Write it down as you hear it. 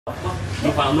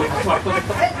నువ్వు ఫస్ట్ పట్టుకో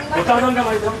కొట్టాడుగా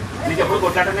మరి నీకు ఎప్పుడు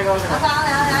కొట్లాటనే కావాలి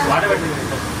వాట పెట్టింది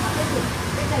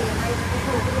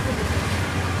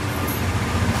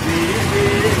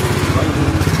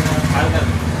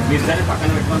మీరు దాన్ని పక్కన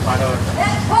పెట్టుకొని పాట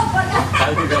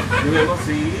పాడతారు నువ్వేమో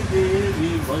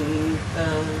శ్రీదేవి వంక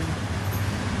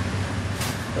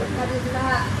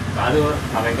కాదు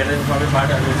ఆ వెంకటేశ్వర స్వామి పాట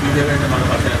శ్రీదేవి అంటే మన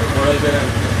పక్కన కోడల పేరు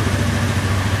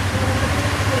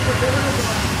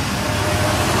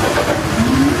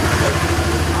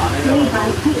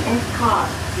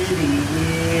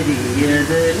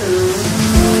IMTIAZ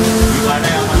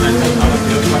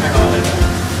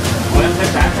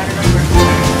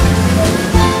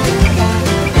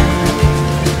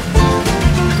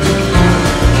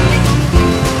car.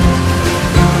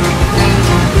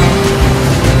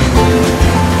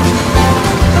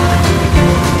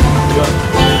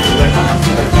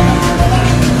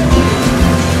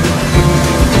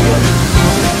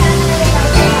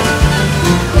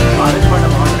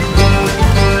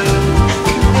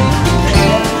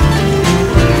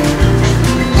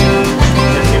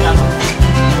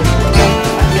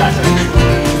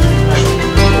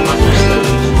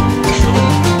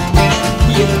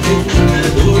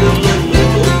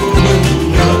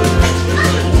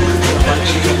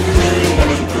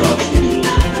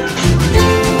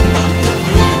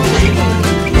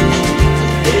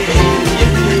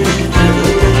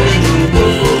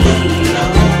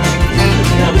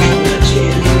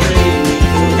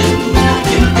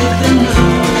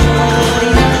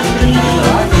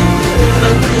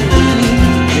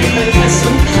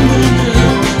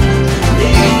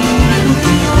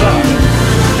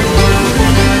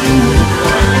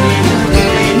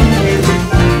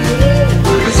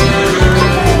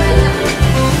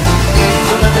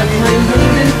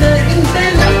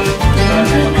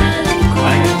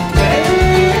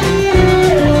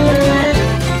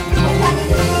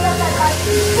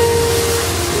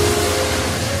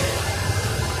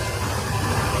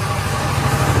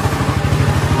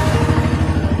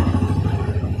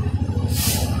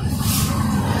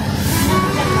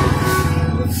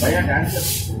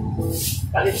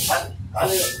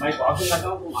 My boss is like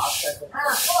mask.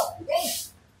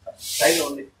 Style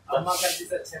only. Amma करती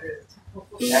से अच्छे हैं.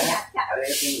 अरे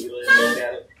तुम हीरो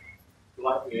यार.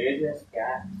 तुम्हारा एज है क्या?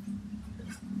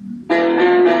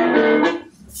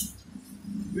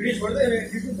 वीडियो छोड़ दे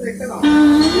यूट्यूब पे देखते ना.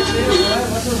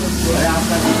 अरे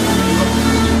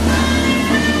आपका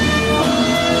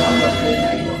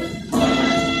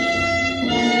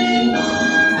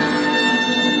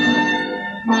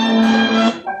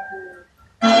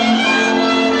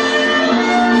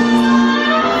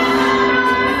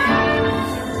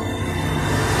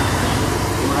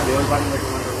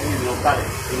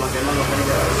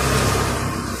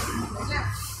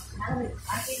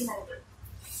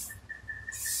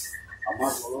अम्मा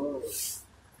को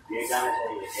ये गाना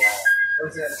चाहिए क्या?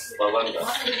 पवन का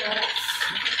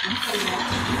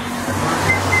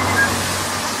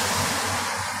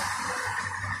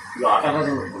जो आता था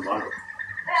तो बोल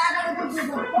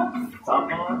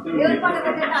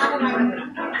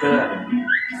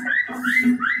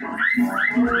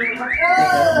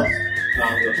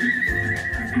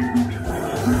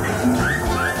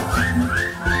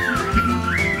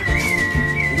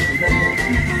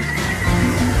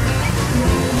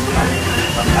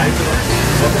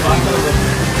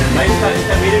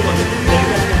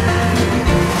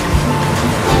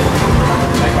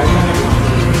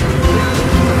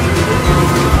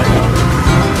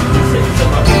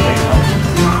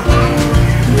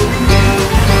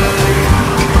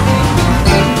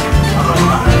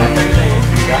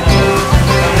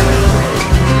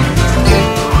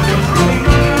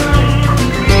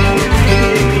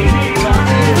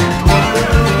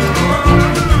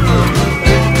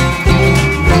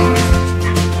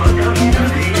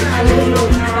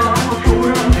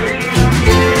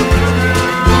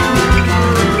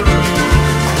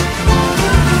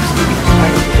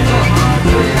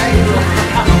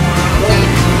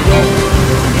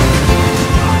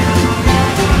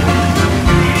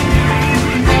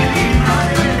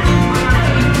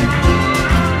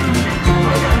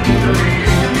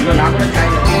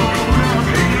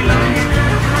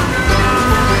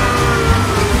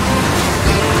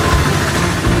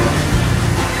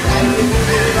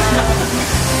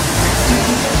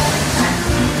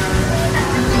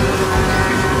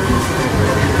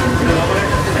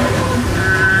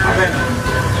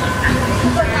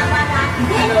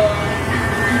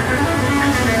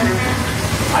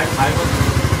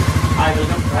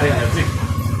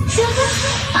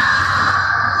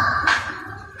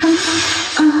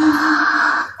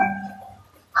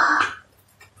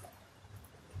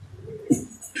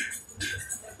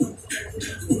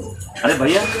अरे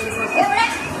भैया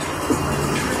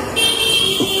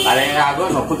अरे आगो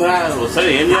नొక్కుతున్నా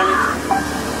వస్తది ఏం చేయాలి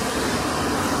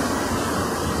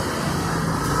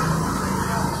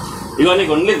ఇగో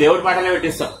నీకు ఓన్లీ దేవుడి పాటలే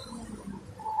పెట్టిస్తా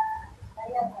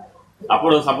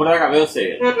అప్పుడు సపోర్ట్ దాకా అవే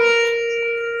వస్తాయి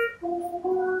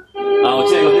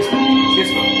వచ్చాయి తీసుకో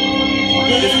తీసుకో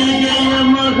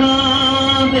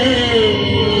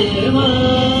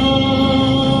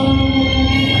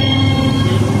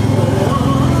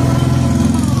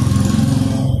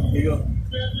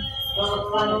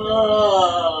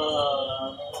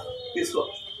తీసుకో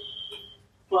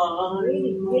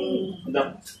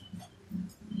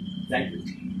थैंक यू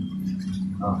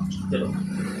चलो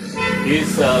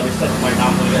प्लीज मिस्टर मैं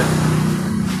नाम बोल गया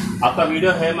आपका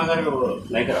वीडियो है मगर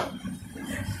नहीं करा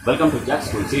welcome to Jack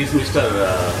school C is mister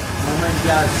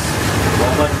MEMEROY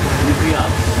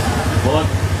बहुत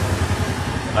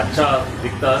अच्छा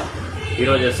दिखता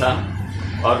हीरो जैसा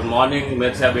और मॉर्निंग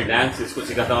मेरे से अभी डांस इसको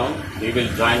सिखाता हूँ he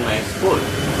will join my school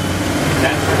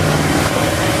dance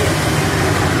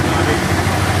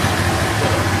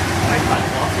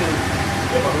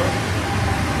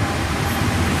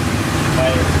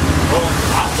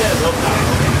आपसे रोक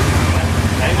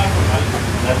टाइम आपको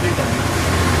नजदीक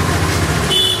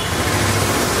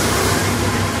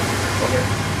ओके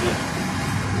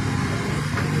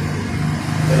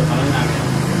चलो समझ में आ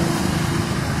गया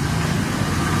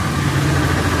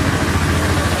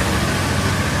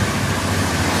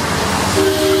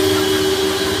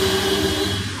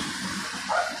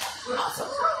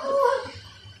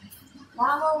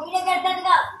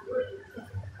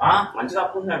हाँ मंच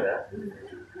आपको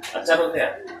अच्छा रोते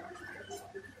हैं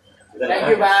थैंक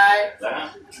यू बाय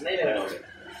नहीं लगा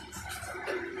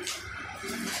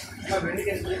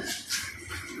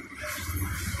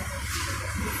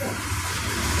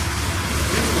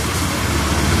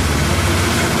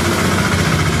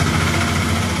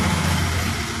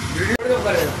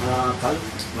कल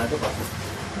मैं तो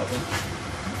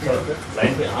चलो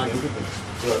लाइन पे हाँ यूट्यूब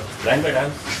पे लाइन पे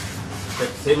डांस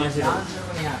सेम ऐसे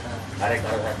अरे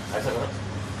करो ऐसा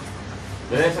करो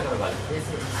ऐसा करो बाल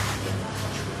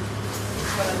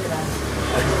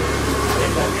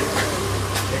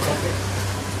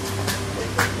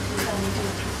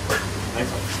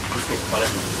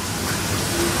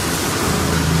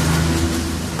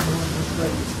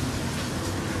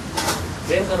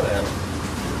सेम करो यार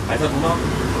ऐसा घुमाओ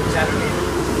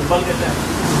फुटबॉल कहते हैं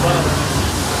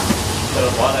चलो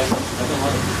बॉल ऐसा ऐसा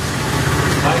मारो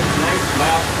मैं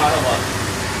आपको मारा बॉल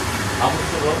आप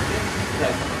उसको रोक के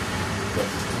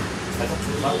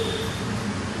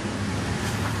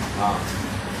हाँ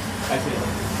ऐसे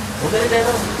उधर ही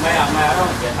देखो मैं आ रहा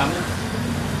हूँ क्या सामने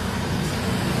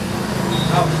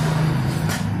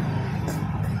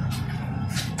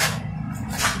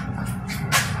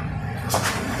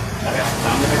अरे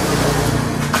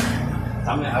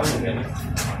सामने आ रहा हूँ क्या मैं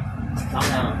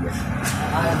सामने आ रहा हूँ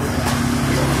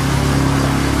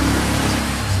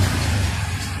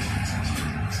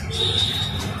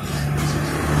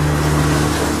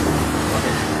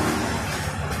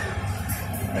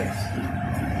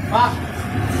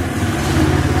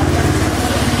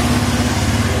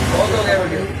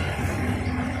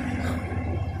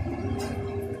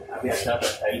अभी अच्छा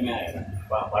स्टाइल में आएगा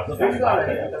परसों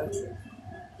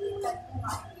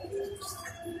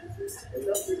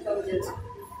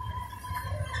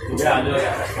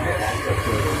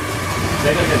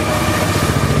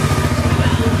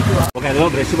ఒక ఏదో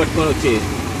బ్రష్ పట్టుకొని వచ్చి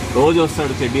రోజు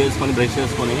వస్తాడు చెడ్డీ వేసుకొని బ్రష్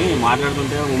వేసుకొని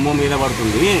మాట్లాడుతుంటే ఉమ్మ మీద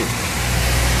పడుతుంది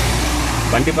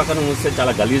బంటి పక్కన మూస్తే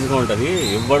చాలా గలీజ్గా ఉంటుంది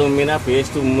ఎవడు ఉమ్మినా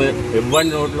పేస్ట్ ఎవరి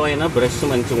నోట్లో అయినా బ్రష్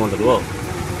మంచిగా ఉండదు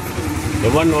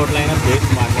ఎవరి నోట్లో అయినా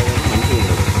పేస్ట్ మాట్లాడేది మంచిగా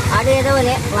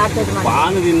ఉండదు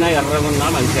పాను తిన్నా ఎర్రగా ఉన్నా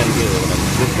మంచిగా అనిపించదు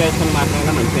బ్రష్ వేసుకొని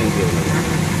మాట్లాడినా మంచిగా అనిపించదు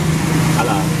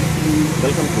అలా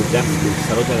వెల్కమ్ టు జాక్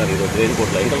సరోజా గారు ఈరోజు రెయిన్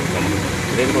కోట్లో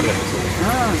రెయిన్ కోట్ కనిపిస్తుంది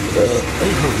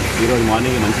ఈరోజు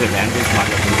మార్నింగ్ మంచిగా డ్యాన్స్ చేసి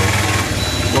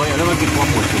మాట్లాడుతుంది ఎడమకి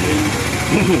కోపం వచ్చింది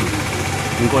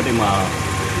ఇంకోటి మా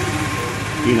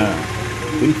ఈయన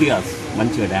ఇమ్తియాజ్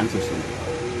మంచిగా డ్యాన్స్ వస్తుంది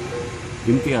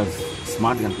ఇమ్తియాజ్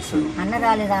స్మార్ట్గా అనిపిస్తాడు అన్న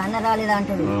రాలేదా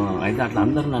అంటాడు అయితే అట్లా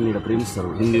అందరూ నన్ను ఇక్కడ ప్రేమిస్తారు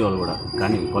హిందీ వాళ్ళు కూడా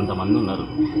కానీ కొంతమంది ఉన్నారు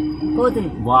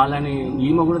వాళ్ళని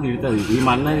ఈమె కూడా తిడుతుంది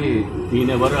ఈమె అన్నది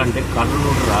ఈయనెవరు అంటే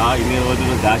కర్ణుడు రా ఇన్ని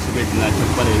రోజులు దాచిపెట్టినా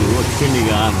చెప్పలేదు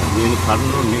వచ్చిందిగా నేను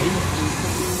కర్ణుడిని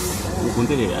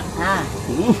కుంతిదేవిగా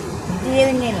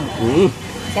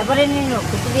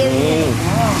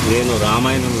నేను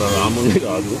రామాయణంలో రాముడిని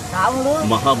కాదు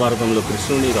మహాభారతంలో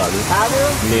కృష్ణుడిని కాదు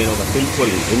నేను ఒక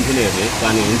సింపుల్ ఇంజనీర్ని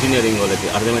కానీ ఇంజనీరింగ్ వాళ్ళకి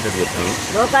అర్థమయ్యేటట్టు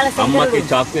చెప్తాను అమ్మకి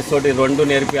చాక్పీస్ తోటి 2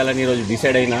 నేర్పియాలని ఈరోజు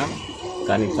డిసైడ్ అయినా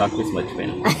కానీ చాక్పీస్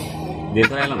మర్చిపోయాను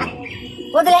దీంతో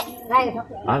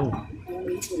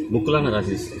బుక్లన్నా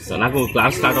రాసి ఇస్తా. నాకు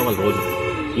క్లాస్ స్టార్ట్ అవ్వాలి రోజు.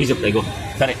 ఇవి చెప్తా. ఇగో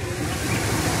సరే,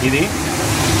 ఇది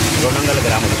 200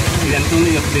 గ్రాములు. ఇది ఎంత ఉంది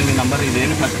చెప్తే మీ నంబర్.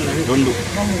 ఇదేమి ఫస్ట్ ఉన్నది 2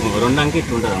 అంకె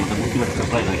ఇట్లా ఉంటుంది అన్నమాట. గుర్తుపెట్టి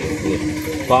చెప్పాలి.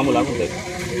 పాములాగా ఉంటుంది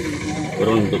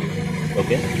 2.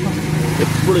 ఓకే,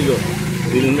 ఎప్పుడు ఇగో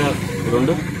ఇది ఉన్న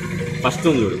 2 ఫస్ట్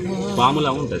ఉంది చూడు,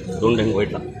 పాములాగా ఉంటుంది 2 ఇంకో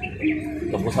ఇట్లా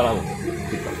బుసలాగా ఉంటుంది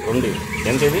ఇట్లా 2.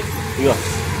 ఎంత ఇది? ఇగో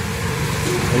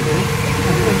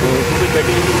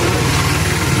పెట్టి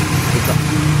ఇట్లా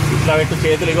ఇట్లా పెట్టు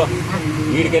చేతులు. ఇగో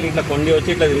వీడికెళ్ళి ఇట్లా కొండి వచ్చి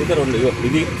ఇట్లా తిరిగితే 2. ఇగో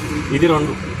ఇది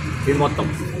 2, ఇది మొత్తం.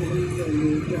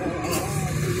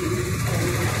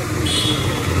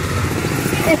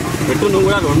 పెట్టు నువ్వు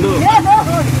కూడా 2.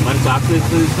 మరి చాక్స్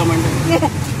తీసుకోమంటే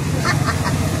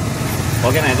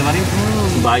ఓకేనా? అయితే మరి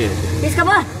బాగా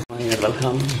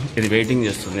వెల్కమ్. ఇది వెయిటింగ్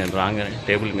చేస్తుంది. నేను రాగానే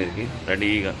టేబుల్ మీదకి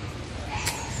రెడీగా.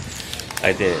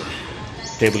 అయితే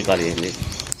టేబుల్ ఖాళీ అయింది.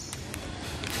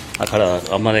 అక్కడ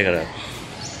అమ్మ దగ్గర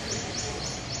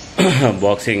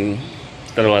బాక్సింగ్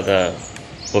తర్వాత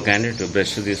ఒక క్యాండిడేట్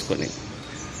బ్రష్ తీసుకొని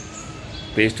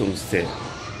పేస్ట్ ఉంచితే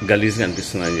గలీజ్గా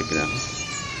అనిపిస్తుంది అని చెప్పినాను.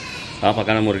 ఆ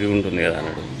పక్కన మురికి ఉంటుంది కదా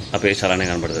అన్నాడు. ఆ పేస్ట్ అలానే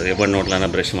కనపడుతుంది. ఎప్పటి నోట్లైనా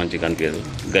బ్రష్ మంచిగా కనిపించదు,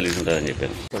 గలీజ్ ఉంటుంది అని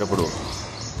చెప్పాను. సరే, ఇప్పుడు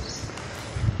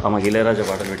అమ్మకి ఇళయరాజా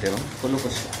పాటలు పెట్టాను. ఫుల్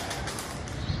క్వశ్చన్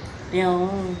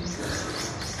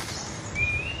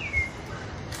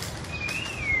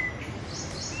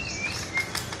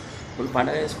ఫుల్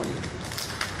పండగ చేసుకోండి.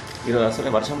 ఈరోజు అసలే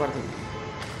వర్షం పడుతుంది.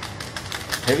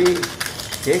 Heavy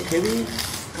take heavy.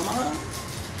 Comma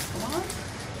comma.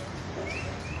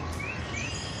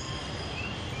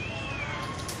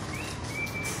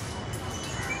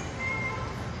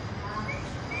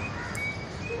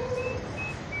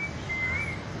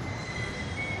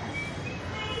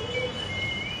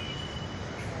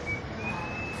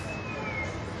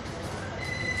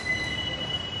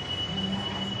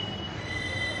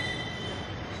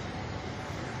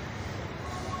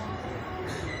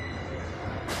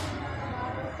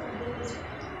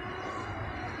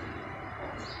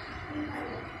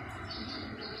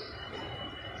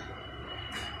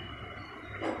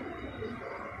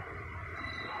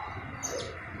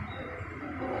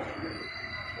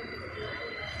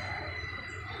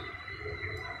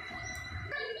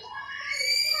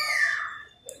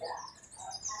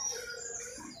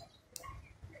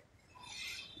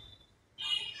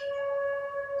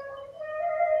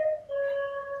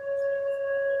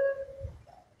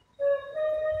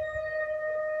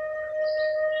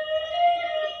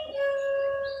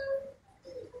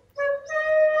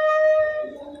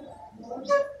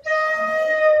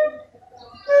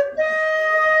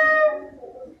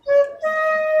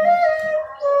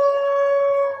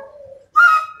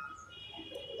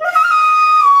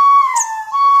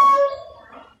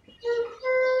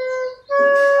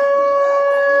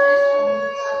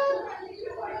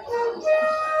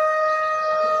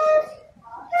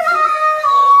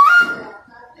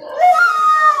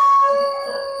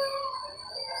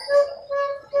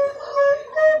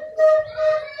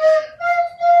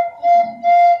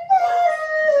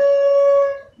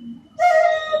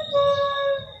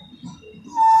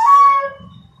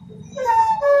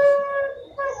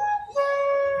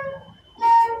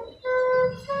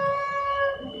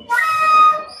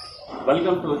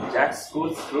 Welcome to Jack's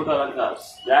School's Fruit Alankars.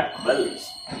 Jack bells,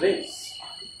 rings,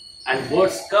 and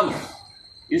birds come.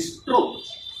 Is true.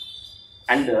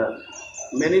 And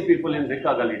many people in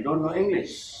Rika Gully don't know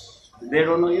English. They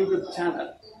don't know YouTube channel.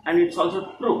 And it's also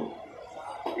true.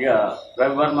 Yeah,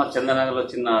 Ravi Varma Chandanagarlo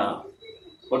chinna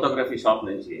photography shop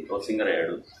nunchi oka singer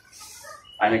ayadu.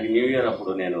 Ayanaki New Year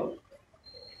appudu nenu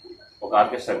oka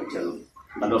orchestra ichchanu.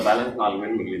 Dallo balance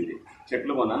 4,000 migilindi.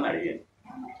 Chetlu konanu adiganu.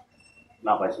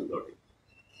 నా పైసలతోటి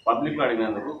పబ్లిక్లో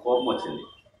అడిగినందుకు కోపం వచ్చింది.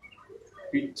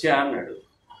 పిచ్చా అన్నాడు.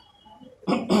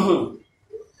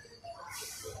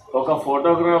 ఒక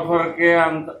ఫోటోగ్రాఫర్కే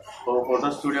అంత, ఒక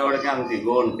ఫోటో స్టూడియో వాడికి అంత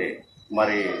ఇగో ఉంటే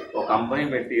మరి ఒక కంపెనీ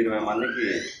పెట్టి 20 మందికి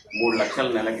 3 లక్షల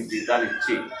నెలకి జీతాలు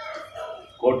ఇచ్చి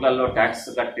కోట్లలో ట్యాక్స్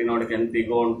కట్టినోడికి ఎంత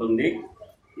ఇగో ఉంటుంది.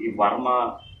 ఈ వర్మ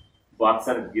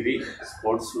బాక్సర్ గిరి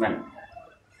స్పోర్ట్స్ మెన్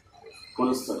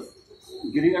కొలుస్తారు.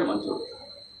 గిరిగాడు మంచోడు.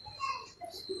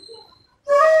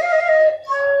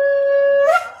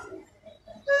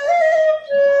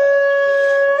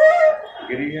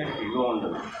 గిరిగాడికి ఇగో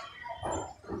ఉండదు.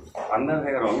 అందరి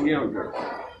దగ్గర వంగే ఉంటాడు.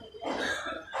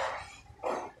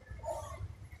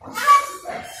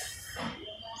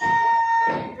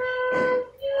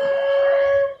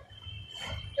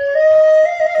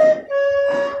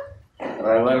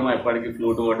 రవివర్మ ఎప్పటికీ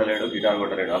ఫ్లూట్ కొట్టలేడు, గిటార్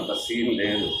కొట్టలేడు. అంత సీన్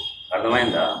లేదు.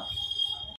 అర్థమైందా?